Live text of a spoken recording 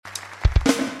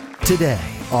Today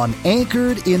on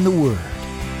Anchored in the Word.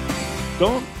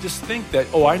 Don't just think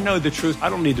that, I know the truth. I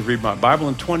don't need to read my Bible.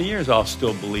 In 20 years, I'll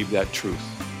still believe that truth.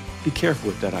 Be careful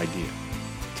with that idea.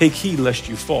 Take heed lest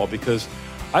you fall, because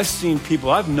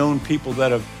I've known people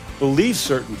that have believed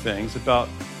certain things about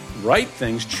right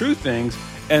things, true things,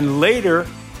 and later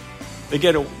they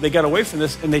got away from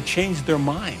this and they changed their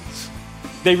minds.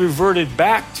 They reverted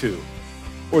back to,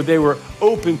 or they were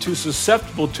open to,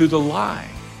 susceptible to the lie.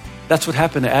 That's what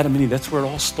happened to Adam and Eve. That's where it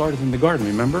all started in the garden,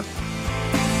 remember? But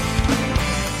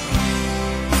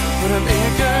I'm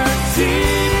anchored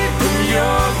deep in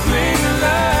your clean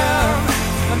love.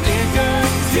 I'm anchored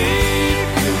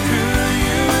deep in who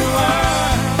you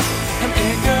are. I'm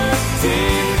anchored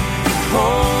deep in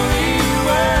holy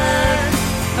word.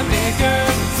 I'm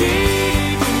anchored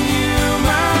deep in you,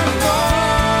 my Lord.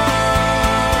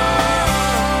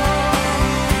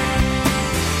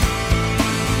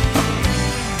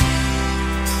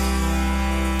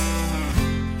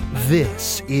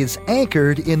 This is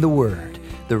Anchored in the Word,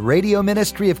 the radio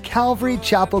ministry of Calvary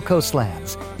Chapel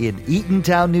Coastlands in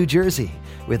Eatontown, New Jersey,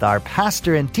 with our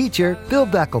pastor and teacher, Bill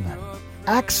Beckelman.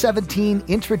 Acts 17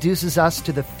 introduces us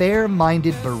to the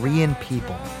fair-minded Berean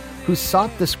people who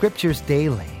sought the Scriptures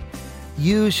daily.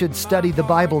 You should study the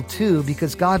Bible too,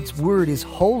 because God's Word is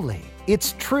holy.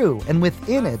 It's true, and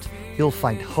within it, you'll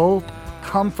find hope,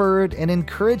 comfort, and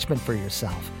encouragement for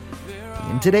yourself.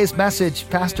 In today's message,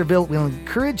 Pastor Bill will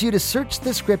encourage you to search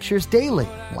the Scriptures daily,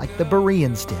 like the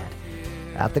Bereans did.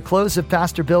 At the close of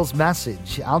Pastor Bill's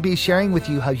message, I'll be sharing with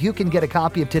you how you can get a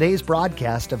copy of today's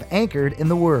broadcast of Anchored in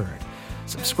the Word.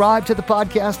 Subscribe to the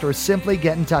podcast or simply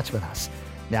get in touch with us.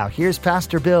 Now here's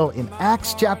Pastor Bill in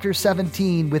Acts chapter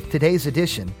 17 with today's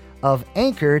edition of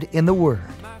Anchored in the Word.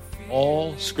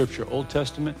 All Scripture, Old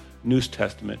Testament, New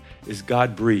Testament, is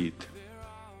God-breathed.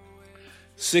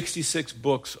 66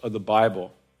 books of the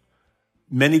Bible,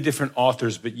 many different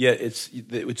authors, but yet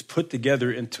it's put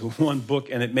together into one book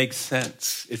and it makes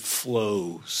sense. It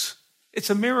flows.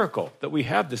 It's a miracle that we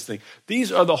have this thing.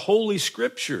 These are the Holy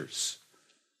Scriptures.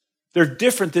 They're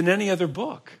different than any other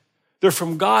book. They're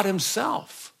from God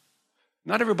Himself.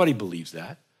 Not everybody believes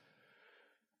that.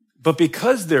 But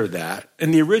because they're that,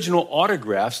 and the original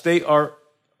autographs, they are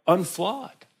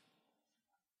unflawed.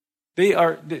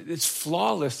 It's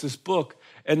flawless, this book.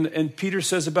 And Peter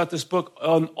says about this book,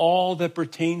 on all that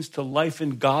pertains to life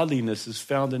and godliness is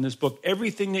found in this book.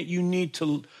 Everything that you need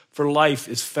for life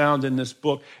is found in this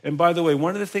book. And by the way,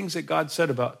 one of the things that God said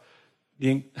about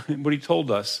what He told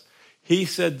us, He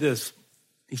said this.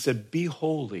 He said, "Be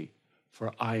holy,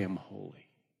 for I am holy."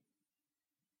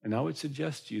 And I would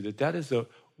suggest to you that is a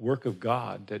work of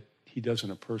God that He does in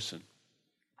a person.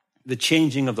 The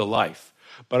changing of the life.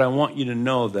 But I want you to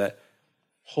know that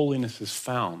holiness is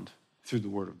found through the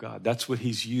Word of God. That's what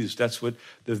He's used. That's what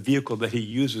the vehicle that He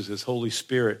uses is Holy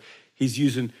Spirit. He's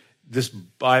using this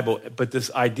Bible, but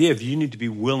this idea of you need to be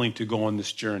willing to go on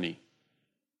this journey.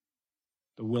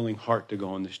 The willing heart to go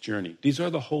on this journey. These are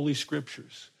the Holy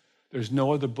Scriptures. There's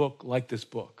no other book like this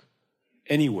book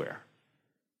anywhere.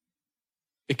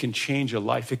 It can change a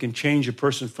life. It can change a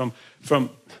person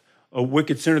from a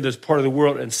wicked sinner that's part of the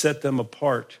world and set them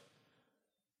apart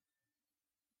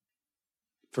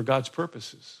for God's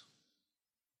purposes.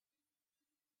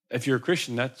 If you're a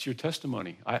Christian, that's your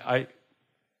testimony.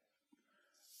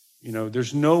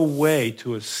 There's no way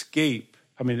to escape.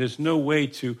 There's no way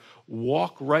to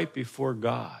walk right before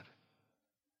God,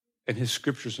 and His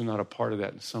Scriptures are not a part of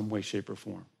that in some way, shape, or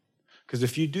form. Because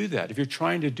if you do that, if you're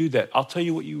trying to do that, I'll tell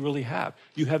you what you really have.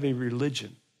 You have a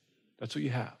religion. That's what you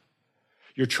have.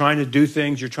 You're trying to do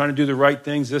things. You're trying to do the right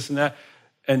things, this and that,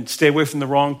 and stay away from the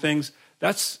wrong things.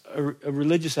 That's a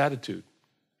religious attitude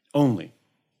only.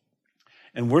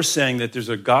 And we're saying that there's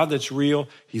a God that's real.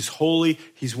 He's holy.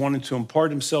 He's wanting to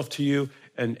impart Himself to you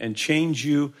and change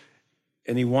you.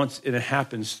 And it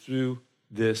happens through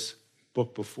this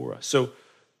book before us. So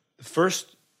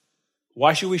first,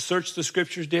 why should we search the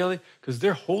Scriptures daily? Because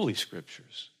they're holy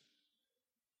Scriptures.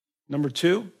 Number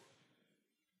two,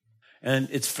 and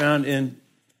it's found in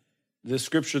the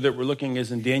scripture that we're looking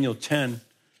is in Daniel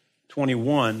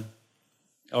 10:21.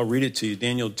 I'll read it to you,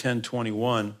 Daniel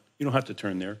 10:21. You don't have to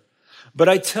turn there. But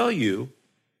I tell you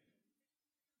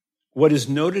what is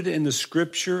noted in the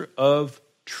Scripture of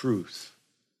truth.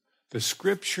 The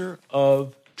Scripture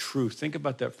of truth. Think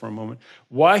about that for a moment.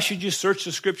 Why should you search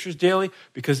the Scriptures daily?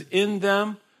 Because in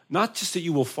them, not just that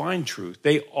you will find truth,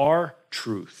 they are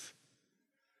truth.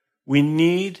 We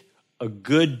need a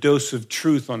good dose of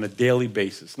truth on a daily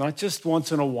basis, not just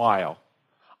once in a while.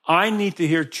 I need to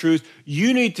hear truth.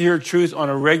 You need to hear truth on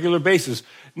a regular basis.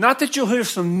 Not that you'll hear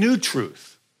some new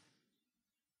truth.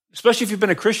 especially if you've been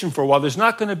a Christian for a while, there's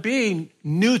not going to be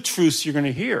new truths you're going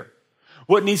to hear.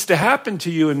 What needs to happen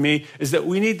to you and me is that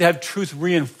we need to have truth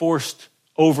reinforced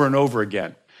over and over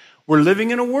again. We're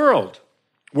living in a world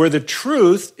where the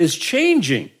truth is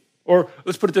changing. Or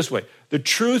let's put it this way. The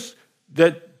truth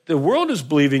that the world is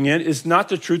believing in is not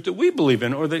the truth that we believe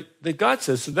in or that God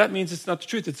says. So that means it's not the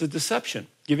truth. It's a deception.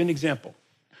 I'll give you an example.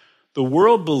 The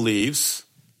world believes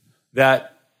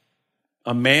that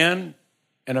a man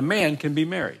and a man can be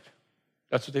married.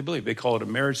 That's what they believe. They call it a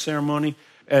marriage ceremony.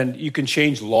 And you can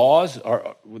change laws.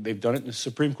 They've done it in the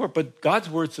Supreme Court. But God's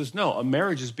word says, no, a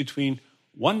marriage is between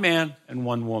one man and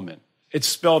one woman. It's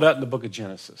spelled out in the book of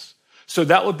Genesis. So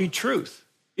that would be truth.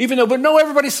 Even though, but no,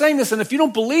 everybody's saying this. And if you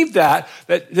don't believe that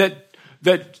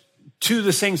two of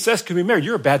the same sex can be married,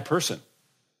 you're a bad person.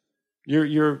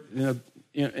 You're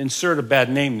insert a bad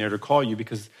name there to call you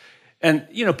because, and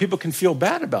people can feel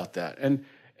bad about that.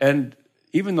 And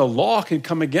even the law can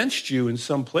come against you in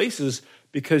some places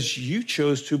because you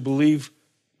chose to believe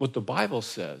what the Bible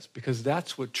says, because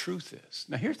that's what truth is.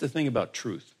 Now, here's the thing about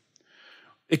truth.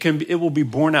 It will be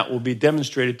borne out, will be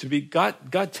demonstrated to be,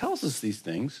 God tells us these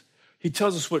things. He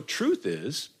tells us what truth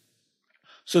is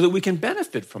so that we can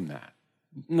benefit from that.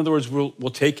 In other words, we'll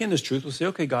take in this truth. We'll say,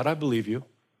 okay, God, I believe you.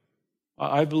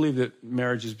 I believe that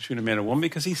marriage is between a man and a woman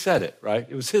because he said it, right?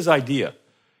 It was his idea.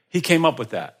 He came up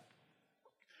with that.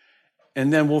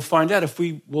 And then we'll find out if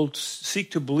we will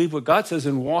seek to believe what God says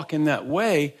and walk in that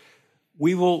way,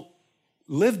 we will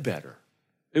live better.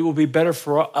 It will be better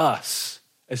for us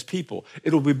as people.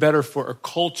 It will be better for a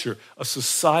culture, a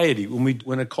society,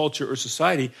 when a culture or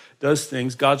society does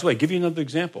things God's way. I'll give you another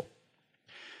example.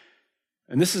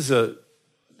 And this is the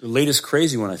latest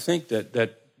crazy one, I think,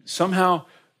 that somehow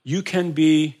your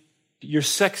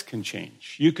sex can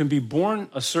change. You can be born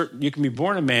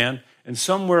a man, and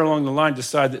somewhere along the line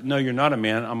decide that, no, you're not a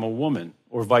man, I'm a woman,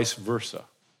 or vice versa.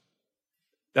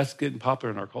 That's getting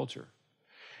popular in our culture.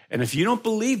 And if you don't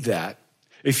believe that,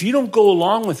 if you don't go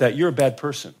along with that, you're a bad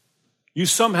person. You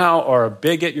somehow are a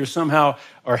bigot, you somehow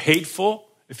are hateful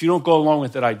if you don't go along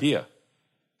with that idea.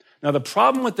 Now, the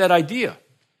problem with that idea,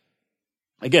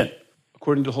 again,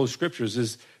 according to the Holy Scriptures,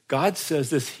 is God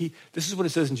says this. This is what it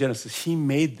says in Genesis. He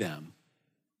made them,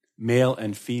 male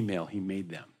and female, he made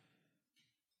them.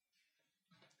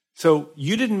 So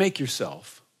you didn't make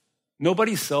yourself.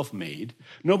 Nobody's self-made.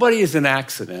 Nobody is an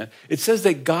accident. It says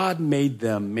that God made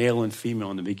them male and female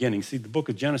in the beginning. See, the book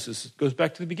of Genesis goes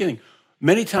back to the beginning.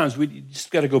 Many times we just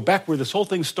got to go back where this whole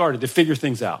thing started to figure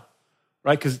things out,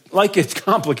 right? Because it's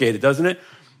complicated, doesn't it?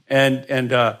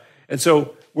 And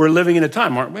so we're living in a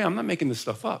time, aren't we? I'm not making this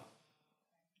stuff up.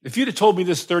 If you'd have told me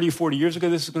this 30, 40 years ago,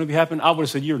 this is going to be happening, I would have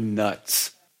said, you're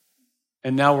nuts.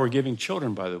 And now we're giving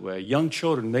children, by the way, young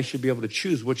children, they should be able to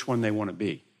choose which one they want to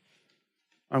be.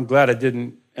 I'm glad I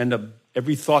didn't end up,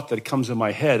 every thought that comes in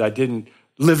my head, I didn't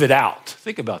live it out.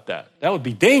 Think about that. That would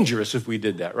be dangerous if we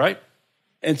did that, right?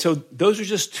 And so those are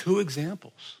just two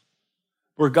examples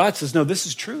where God says, no, this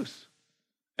is truth.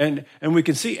 And we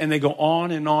can see, and they go on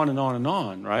and on and on and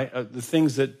on, right? The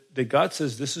things that God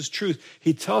says, this is truth.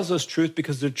 He tells us truth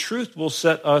because the truth will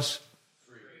set us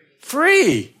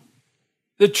free.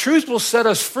 The truth will set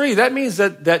us free. That means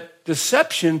that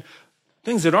deception,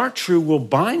 things that aren't true, will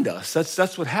bind us.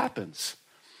 That's what happens.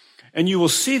 And you will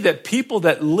see that people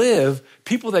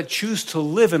that choose to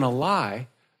live in a lie,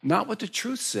 not what the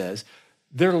truth says,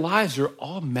 their lives are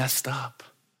all messed up.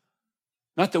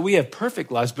 Not that we have perfect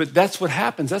lives, but that's what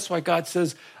happens. That's why God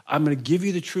says, I'm going to give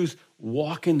you the truth.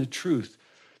 Walk in the truth.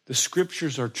 The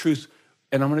scriptures are truth.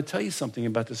 And I'm going to tell you something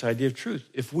about this idea of truth.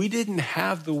 If we didn't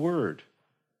have the word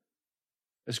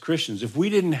as Christians, if we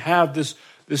didn't have this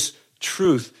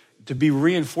truth to be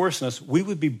reinforcing us, we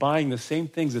would be buying the same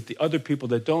things that the other people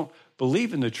that don't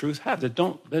believe in the truth have, that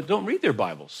don't read their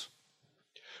Bibles.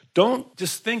 Don't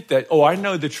just think that, I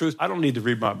know the truth. I don't need to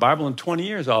read my Bible. In 20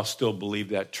 years, I'll still believe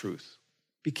that truth.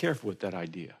 Be careful with that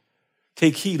idea.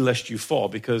 Take heed lest you fall,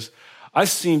 because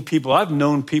I've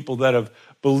known people that have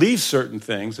believed certain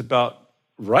things about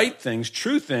right things,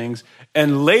 true things,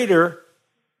 and later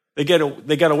they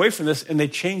got away from this and they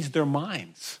changed their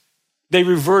minds. They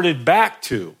reverted back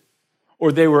to,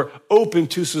 or they were open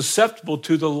to, susceptible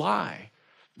to the lie.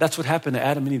 That's what happened to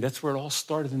Adam and Eve. That's where it all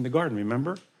started in the garden,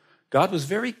 remember? God was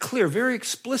very clear, very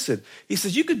explicit. He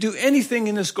says, you could do anything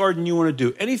in this garden you want to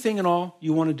do, anything at all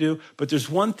you want to do, but there's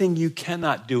one thing you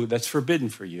cannot do that's forbidden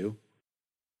for you.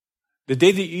 The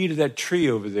day that you eat of that tree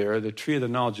over there, the tree of the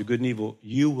knowledge of good and evil,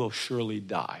 you will surely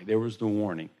die. There was the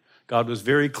warning. God was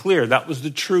very clear. That was the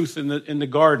truth in the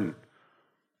garden.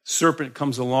 Serpent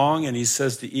comes along and he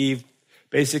says to Eve,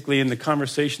 basically in the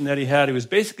conversation that he had, he was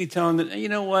basically telling them, you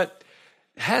know what?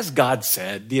 has God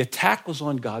said? The attack was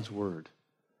on God's word.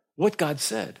 What God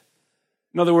said.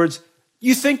 In other words,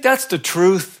 you think that's the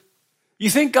truth? You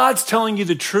think God's telling you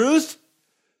the truth?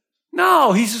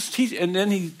 No, and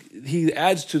then he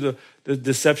adds to the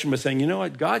deception by saying, you know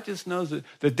what? God just knows that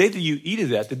the day that you eat of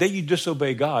that, the day you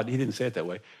disobey God, he didn't say it that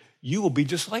way, you will be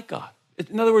just like God.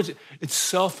 In other words, it's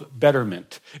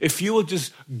self-betterment. If you will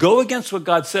just go against what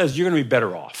God says, you're going to be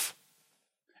better off.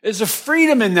 There's a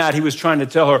freedom in that, he was trying to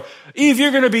tell her. Eve,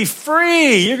 you're going to be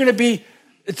free.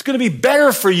 It's going to be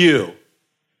better for you.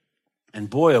 And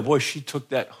boy, oh boy, she took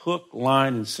that hook,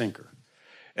 line, and sinker.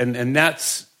 And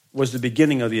that was the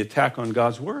beginning of the attack on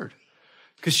God's word.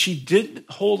 Because she didn't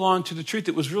hold on to the truth.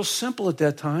 It was real simple at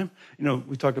that time. You know,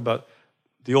 we talk about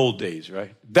the old days,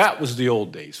 right? That was the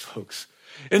old days, folks.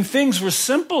 And things were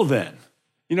simple then.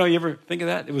 You know, you ever think of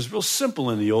that? It was real simple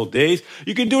in the old days.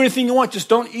 You can do anything you want, just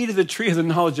don't eat of the tree of the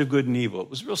knowledge of good and evil. It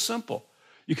was real simple.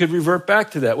 You could revert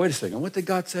back to that. Wait a second, what did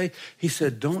God say? He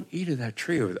said, don't eat of that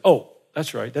tree over there. Oh,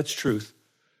 that's right, that's truth.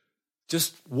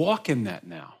 Just walk in that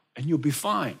now, and you'll be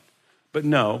fine. But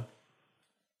no,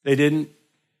 they didn't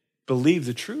believe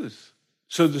the truth.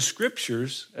 So the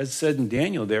scriptures, as said in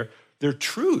Daniel there, they're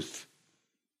truth.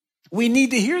 We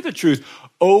need to hear the truth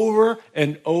over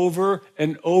and over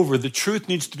and over. The truth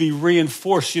needs to be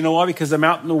reinforced. You know why? Because I'm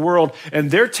out in the world and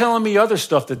they're telling me other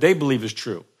stuff that they believe is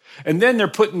true. And then they're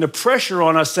putting the pressure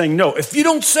on us saying, no, if you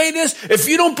don't say this, if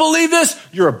you don't believe this,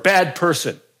 you're a bad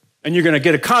person and you're going to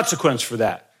get a consequence for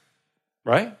that.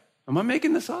 Right? Am I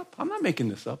making this up? I'm not making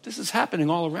this up. This is happening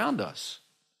all around us.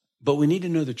 But we need to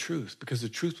know the truth because the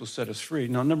truth will set us free.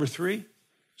 Now, number 3,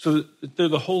 so they're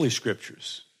the Holy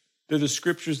Scriptures. They're the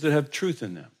Scriptures that have truth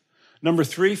in them. Number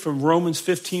 3, from Romans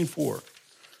 15:4.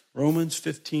 Romans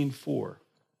 15:4.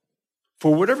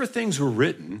 For whatever things were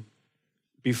written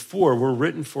before were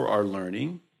written for our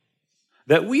learning,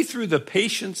 that we through the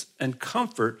patience and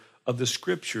comfort of the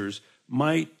Scriptures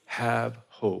might have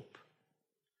hope.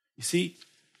 You see,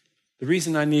 the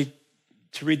reason I need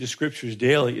to read the Scriptures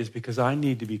daily is because I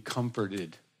need to be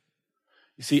comforted.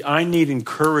 You see, I need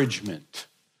encouragement,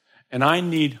 and I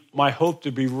need my hope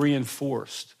to be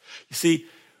reinforced. You see,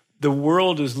 the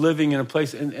world is living in a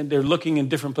place, and they're looking in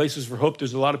different places for hope.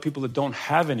 There's a lot of people that don't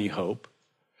have any hope,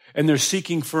 and they're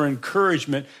seeking for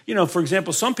encouragement. You know, for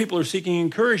example, some people are seeking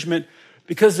encouragement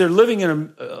because they're living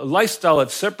in a lifestyle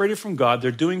that's separated from God.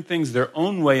 They're doing things their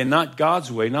own way and not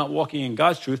God's way, not walking in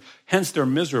God's truth. Hence, they're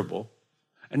miserable.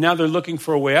 And now they're looking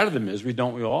for a way out of the misery,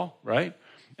 don't we all, right?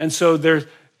 And so there's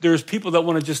people that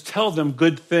want to just tell them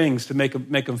good things to make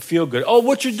them feel good. Oh,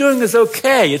 what you're doing is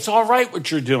okay. It's all right what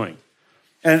you're doing.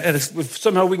 And if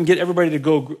somehow we can get everybody to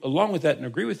go along with that and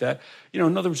agree with that, you know,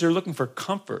 in other words, they're looking for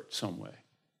comfort some way.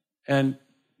 And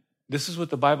this is what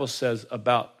the Bible says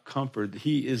about comfort.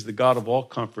 He is the God of all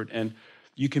comfort, and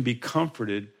you can be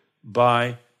comforted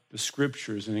by the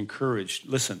Scriptures and encouraged.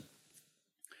 Listen,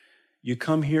 you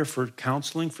come here for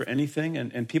counseling, for anything,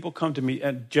 and people come to me,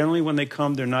 and generally when they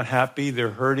come, they're not happy, they're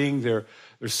hurting,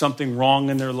 there's something wrong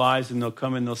in their lives, and they'll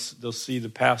come and they'll see the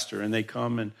pastor, and they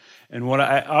come, and what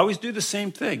I always do the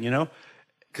same thing, you know,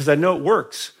 because I know it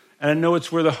works, and I know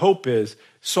it's where the hope is.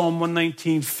 Psalm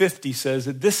 119:50 says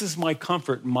that this is my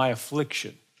comfort in my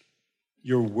affliction.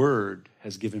 Your word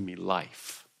has given me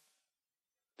life.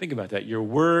 Think about that. Your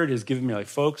word has given me life.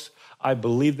 Folks, I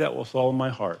believe that with all of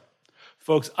my heart.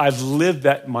 Folks, I've lived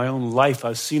that in my own life.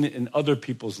 I've seen it in other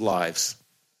people's lives.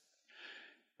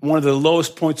 One of the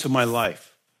lowest points of my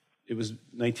life, it was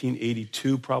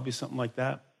 1982, probably something like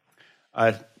that.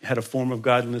 I had a form of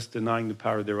godliness denying the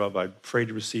power thereof. I prayed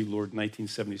to receive Lord in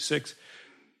 1976,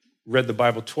 read the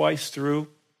Bible twice through,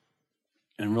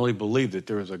 and really believed that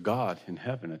there was a God in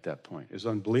heaven at that point. It was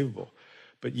unbelievable.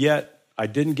 But yet, I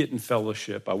didn't get in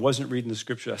fellowship. I wasn't reading the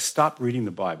Scripture. I stopped reading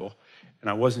the Bible, and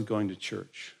I wasn't going to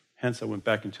church. Hence, I went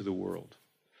back into the world.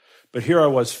 But here I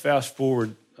was, fast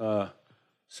forward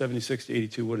 76 to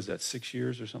 82, what is that, 6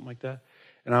 years or something like that?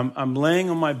 And I'm laying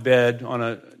on my bed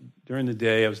during the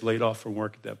day. I was laid off from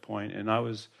work at that point, and I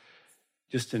was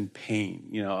just in pain.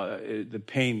 You know, the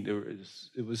pain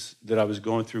it was that I was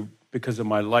going through because of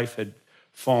my life had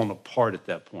fallen apart at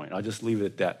that point. I'll just leave it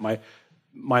at that.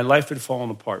 My life had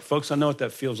fallen apart. Folks, I know what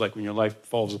that feels like when your life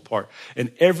falls apart.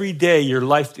 And every day your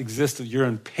life existed, you're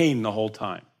in pain the whole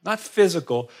time. Not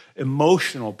physical,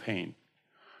 emotional pain.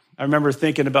 I remember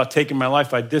thinking about taking my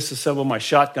life. I disassembled my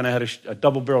shotgun. I had a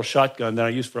double-barrel shotgun that I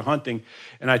used for hunting,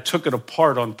 and I took it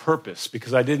apart on purpose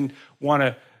because I didn't want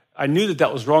to. I knew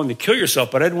that was wrong to kill yourself,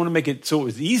 but I didn't want to make it so it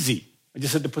was easy. I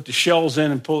just had to put the shells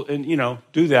in and pull, and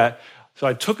do that. So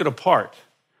I took it apart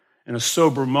in a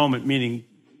sober moment, meaning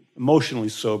emotionally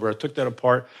sober. I took that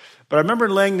apart. But I remember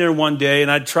laying there one day, and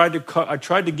I tried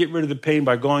to get rid of the pain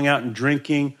by going out and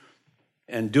drinking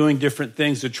and doing different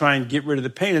things to try and get rid of the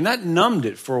pain, and that numbed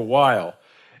it for a while.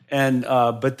 And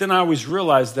but then I always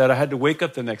realized that I had to wake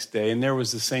up the next day, and there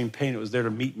was the same pain. It was there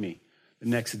to meet me the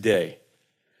next day.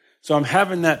 So I'm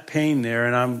having that pain there,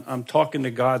 and I'm talking to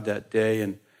God that day,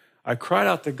 and I cried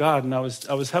out to God, and I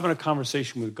was having a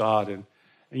conversation with God, and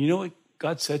you know what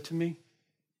God said to me?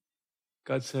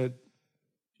 God said,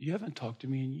 "You haven't talked to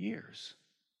me in years."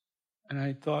 And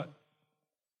I thought,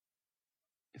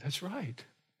 that's right.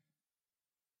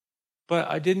 But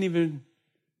I didn't even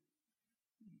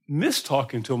miss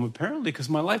talking to him, apparently, because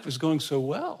my life was going so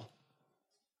well.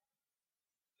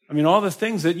 I mean, all the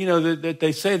things that, that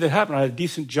they say that happened. I had a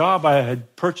decent job. I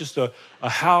had purchased a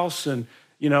house and,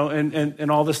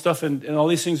 and all this stuff. And all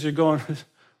these things are going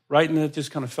right, and it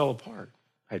just kind of fell apart.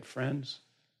 I had friends.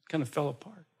 It kind of fell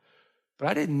apart. But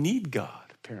I didn't need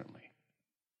God, apparently.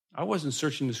 I wasn't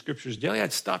searching the scriptures daily.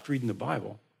 I'd stopped reading the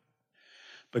Bible.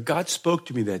 But God spoke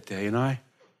to me that day, and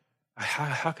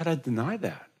how could I deny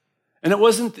that? And it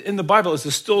wasn't in the Bible. It was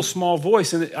a still small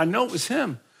voice, and I know it was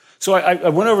him. So I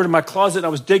went over to my closet, and I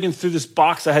was digging through this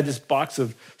box. I had this box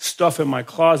of stuff in my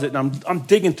closet, and I'm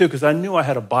digging through because I knew I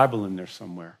had a Bible in there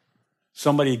somewhere.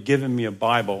 Somebody had given me a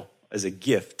Bible as a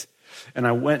gift. And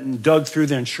I went and dug through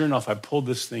there, and sure enough, I pulled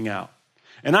this thing out.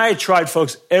 And I had tried,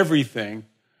 folks, everything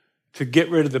to get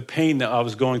rid of the pain that I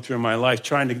was going through in my life,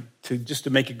 trying to just to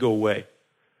make it go away.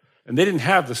 And they didn't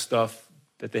have the stuff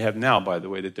that they have now, by the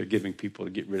way, that they're giving people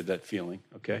to get rid of that feeling,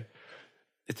 okay?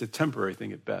 It's a temporary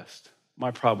thing at best.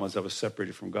 My problem was I was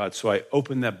separated from God, so I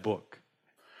opened that book.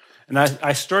 And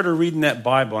I started reading that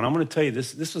Bible, and I'm going to tell you,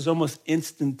 this was almost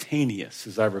instantaneous,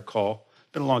 as I recall.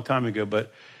 It's been a long time ago,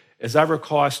 but as I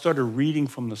recall, I started reading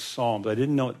from the Psalms. I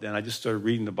didn't know it then. I just started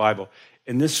reading the Bible.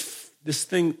 And this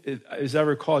thing, as I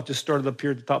recall, it just started up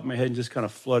here at the top of my head and just kind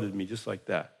of flooded me, just like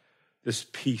that. This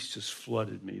peace just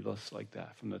flooded me just like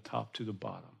that, from the top to the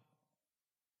bottom.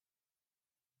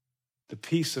 The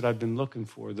peace that I've been looking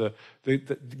for, the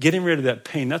getting rid of that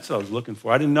pain, that's what I was looking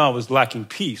for. I didn't know I was lacking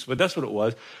peace, but that's what it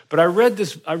was. But I read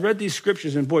these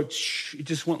scriptures, and boy, it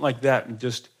just went like that, and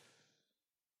just,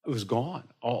 it was gone.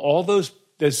 All those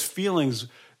feelings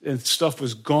and stuff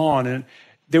was gone, and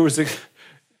there was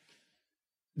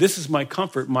this is my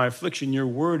comfort, my affliction, your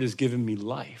word has given me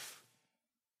life.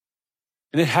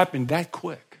 And it happened that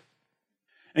quick.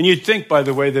 And you'd think, by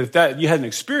the way, that if you had an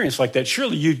experience like that,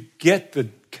 surely you'd get the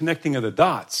connecting of the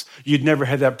dots. You'd never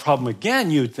had that problem again,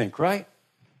 you'd think, right?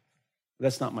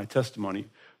 That's not my testimony.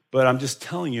 But I'm just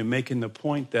telling you, making the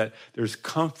point that there's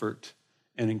comfort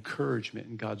and encouragement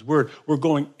in God's word. We're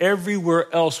going everywhere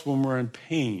else when we're in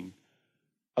pain,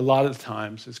 a lot of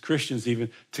times, as Christians even,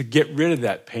 to get rid of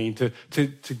that pain, to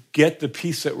get the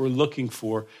peace that we're looking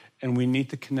for, and we need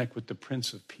to connect with the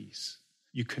Prince of Peace.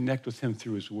 You connect with him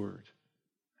through his word.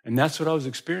 And that's what I was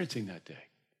experiencing that day.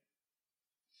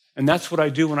 And that's what I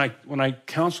do when I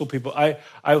counsel people.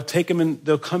 I'll take them in,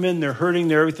 they'll come in, they're hurting,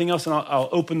 they're everything else, and I'll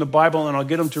open the Bible and I'll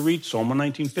get them to read Psalm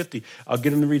 119:50. I'll get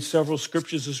them to read several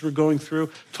scriptures as we're going through,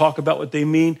 talk about what they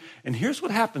mean. And here's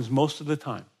what happens most of the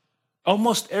time,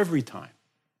 almost every time.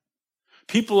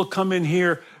 People will come in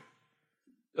here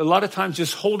a lot of times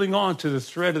just holding on to the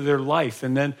thread of their life,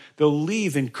 and then they'll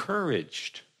leave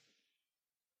encouraged.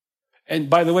 And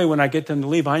by the way, when I get them to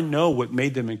leave, I know what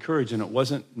made them encouraged, and it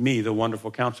wasn't me, the wonderful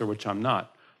counselor, which I'm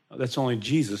not. That's only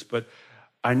Jesus, but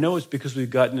I know it's because we've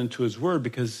gotten into his word,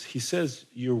 because he says,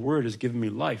 your word has given me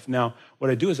life. Now, what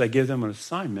I do is I give them an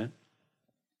assignment.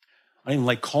 I don't even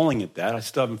like calling it that. I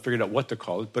still haven't figured out what to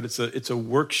call it, but it's a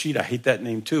worksheet. I hate that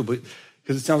name too, but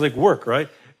because it sounds like work, right?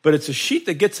 But it's a sheet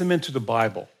that gets them into the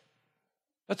Bible.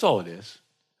 That's all it is.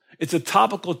 It's a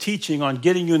topical teaching on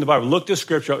getting you in the Bible. Look this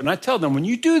scripture up. And I tell them, when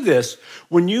you do this,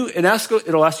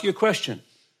 it'll ask you a question.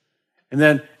 And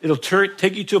then it'll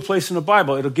take you to a place in the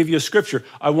Bible. It'll give you a scripture.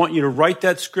 I want you to write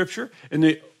that scripture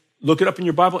and look it up in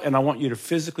your Bible, and I want you to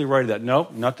physically write it out. No,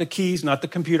 not the keys, not the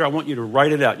computer. I want you to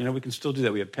write it out. We can still do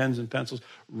that. We have pens and pencils.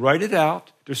 Write it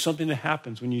out. There's something that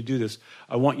happens when you do this.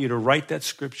 I want you to write that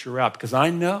scripture out, because I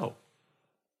know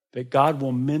that God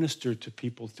will minister to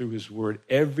people through his word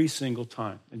every single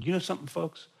time. And you know something,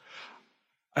 folks?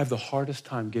 I have the hardest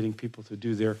time getting people to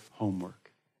do their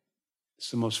homework.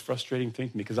 It's the most frustrating thing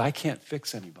to me, because I can't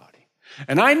fix anybody.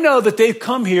 And I know that they've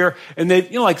come here and they've,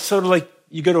 like sort of like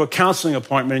you go to a counseling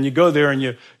appointment and you go there and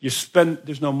you spend,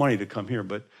 there's no money to come here,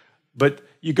 but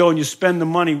you go and you spend the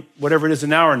money, whatever it is,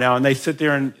 an hour now, and they sit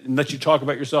there and let you talk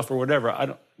about yourself or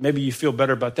whatever. Maybe you feel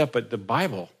better about that, but the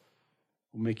Bible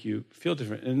will make you feel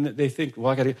different. And they think,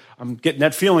 well, I'm getting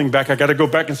that feeling back. I got to go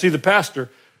back and see the pastor.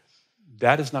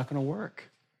 That is not going to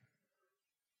work.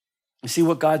 You see,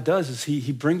 what God does is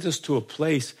he brings us to a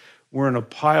place where in a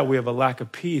pile we have a lack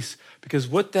of peace, because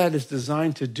what that is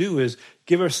designed to do is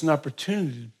give us an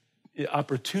opportunity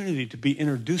to be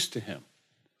introduced to him,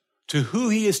 to who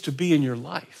he is to be in your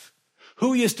life,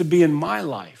 who he is to be in my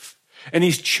life. And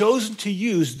he's chosen to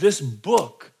use this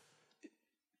book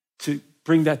to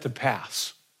bring that to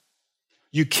pass.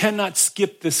 You cannot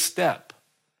skip this step.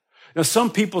 Now, some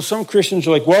Christians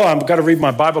are like, well, I've got to read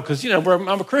my Bible because, I'm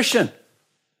a Christian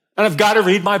and I've got to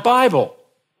read my Bible.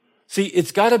 See,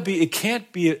 it cannot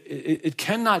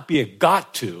be a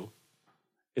got to.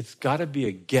 It's got to be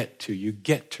a get to. You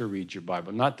get to read your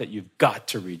Bible, not that you've got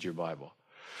to read your Bible.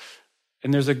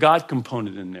 And there's a God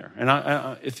component in there.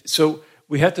 And so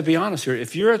we have to be honest here.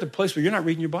 If you're at the place where you're not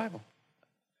reading your Bible,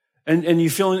 and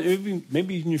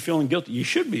maybe you're feeling guilty, you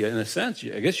should be in a sense.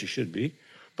 I guess you should be.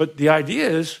 But the idea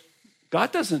is,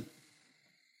 God doesn't,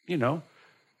 he's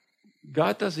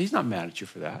not mad at you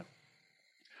for that.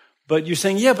 But you're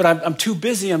saying, yeah, but I'm too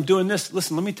busy, I'm doing this.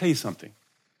 Listen, let me tell you something.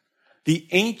 The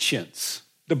ancients,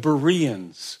 the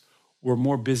Bereans, were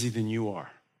more busy than you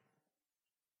are.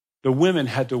 The women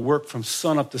had to work from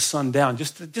sun up to sundown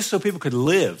just so people could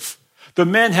live. The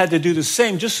men had to do the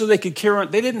same just so they could carry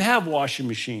on. They didn't have washing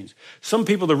machines. Some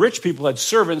people, the rich people, had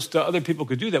servants so other people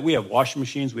could do that. We have washing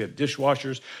machines, we have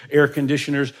dishwashers, air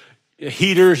conditioners,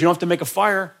 heaters. You don't have to make a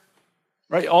fire.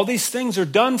 Right? All these things are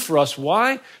done for us.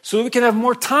 Why? So that we can have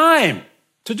more time.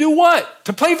 To do what?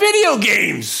 To play video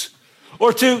games.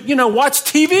 Or to, watch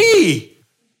TV.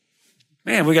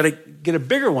 Man, we got to get a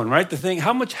bigger one, right? The thing,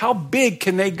 how big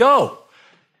can they go?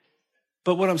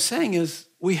 But what I'm saying is,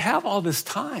 we have all this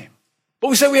time. But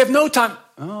we say we have no time.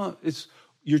 Oh,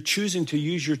 you're choosing to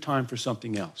use your time for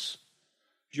something else.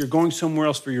 You're going somewhere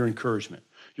else for your encouragement.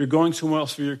 You're going somewhere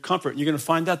else for your comfort. And you're going to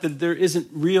find out that there isn't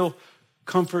real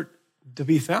comfort to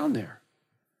be found there.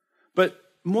 But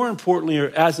more importantly, or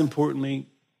as importantly,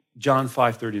 John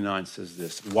 5:39 says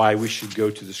this, why we should go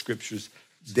to the scriptures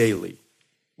daily.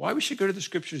 Why we should go to the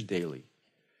scriptures daily.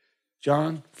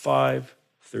 John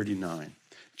 5:39.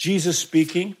 Jesus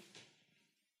speaking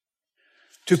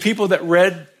to people that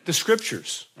read the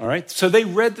scriptures, all right? So they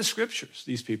read the scriptures,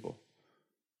 these people.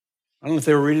 I don't know if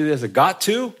they were reading it as a got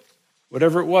to,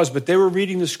 whatever it was, but they were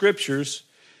reading the scriptures.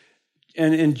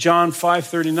 And in John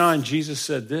 5:39, Jesus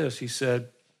said this. He said,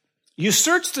 you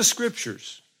search the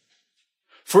scriptures,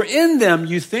 for in them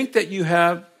you think you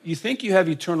have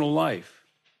eternal life.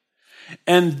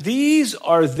 And these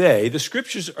are the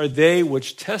scriptures are they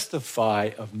which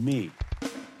testify of me.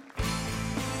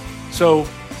 So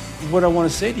what I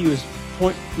want to say to you is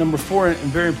point number 4, and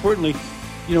very importantly,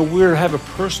 we're to have a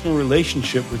personal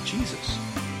relationship with Jesus.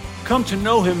 Come to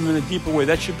know him in a deeper way.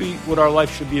 That should be what our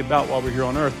life should be about while we're here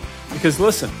on earth. Because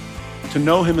listen, to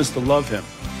know him is to love him.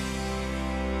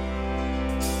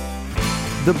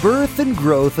 The birth and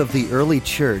growth of the early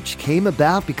church came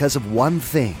about because of one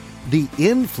thing, the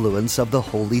influence of the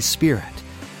Holy Spirit.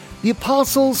 The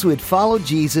apostles who had followed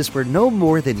Jesus were no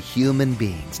more than human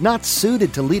beings, not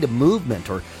suited to lead a movement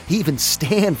or even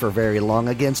stand for very long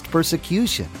against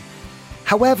persecution.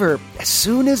 However, as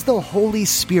soon as the Holy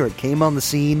Spirit came on the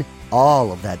scene,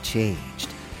 all of that changed.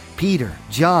 Peter,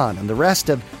 John, and the rest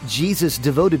of Jesus'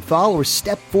 devoted followers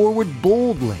stepped forward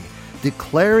boldly,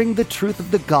 declaring the truth of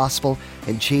the gospel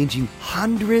and changing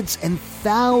hundreds and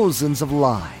thousands of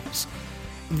lives.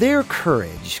 Their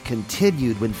courage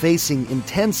continued when facing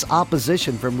intense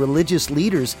opposition from religious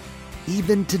leaders,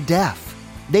 even to death.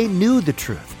 They knew the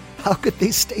truth. How could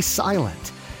they stay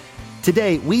silent?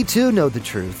 Today, we too know the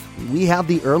truth. We have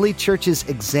the early church's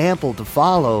example to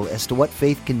follow as to what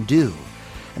faith can do.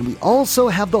 And we also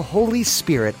have the Holy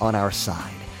Spirit on our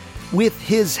side. With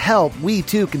his help, we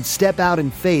too can step out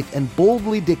in faith and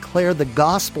boldly declare the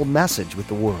gospel message with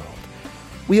the world.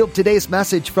 We hope today's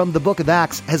message from the book of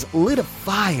Acts has lit a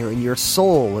fire in your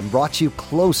soul and brought you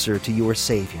closer to your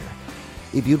Savior.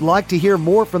 If you'd like to hear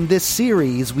more from this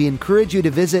series, we encourage you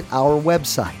to visit our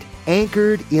website,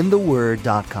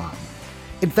 anchoredintheword.com.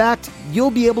 In fact,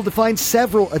 you'll be able to find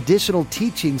several additional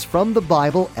teachings from the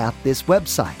Bible at this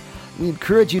website. We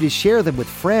encourage you to share them with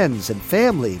friends and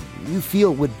family you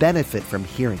feel would benefit from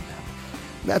hearing them.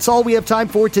 That's all we have time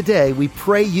for today. We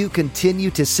pray you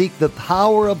continue to seek the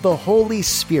power of the Holy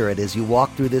Spirit as you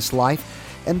walk through this life,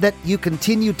 and that you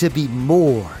continue to be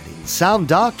moored in sound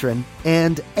doctrine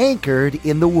and anchored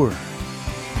in the Word.